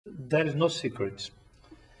there is no secret.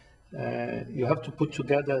 You have to put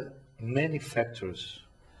together many factors.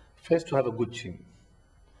 First, to have a good team.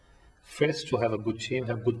 First, to have a good team,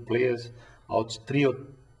 have good players, 3 or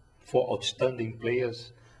 4 outstanding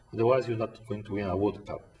players. Otherwise, you're not going to win a World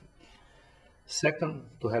Cup. Second,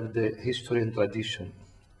 to have the history and tradition.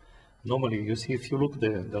 Normally, you see, if you look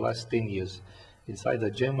the last 10 years, it's either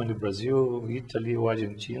Germany, Brazil, Italy, or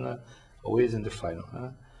Argentina, always in the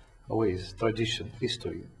final. Always, tradition,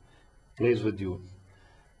 history, plays with you.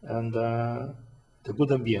 And the good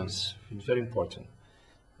ambience is very important.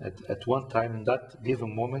 At one time, in that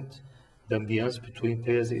given moment, the ambience between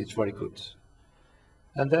players is very good.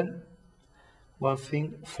 And then, one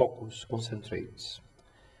thing, focus, concentrate.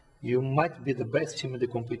 You might be the best team in the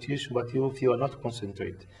competition, but if you are not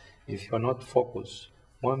concentrated, if you are not focused,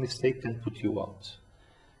 one mistake can put you out.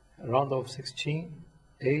 Round of 16,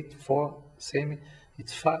 8, 4, semi,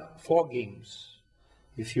 it's 4 games.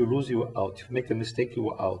 If you lose, you are out. If you make a mistake, you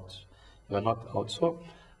are out. You are not out. So,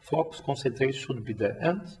 focus, concentration should be there.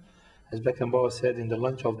 And, as Beckenbauer said in the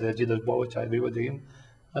launch of the Adidas ball, which I agree with him,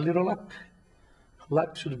 a little luck.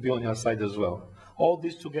 Luck should be on your side as well. All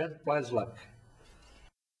this together plus luck.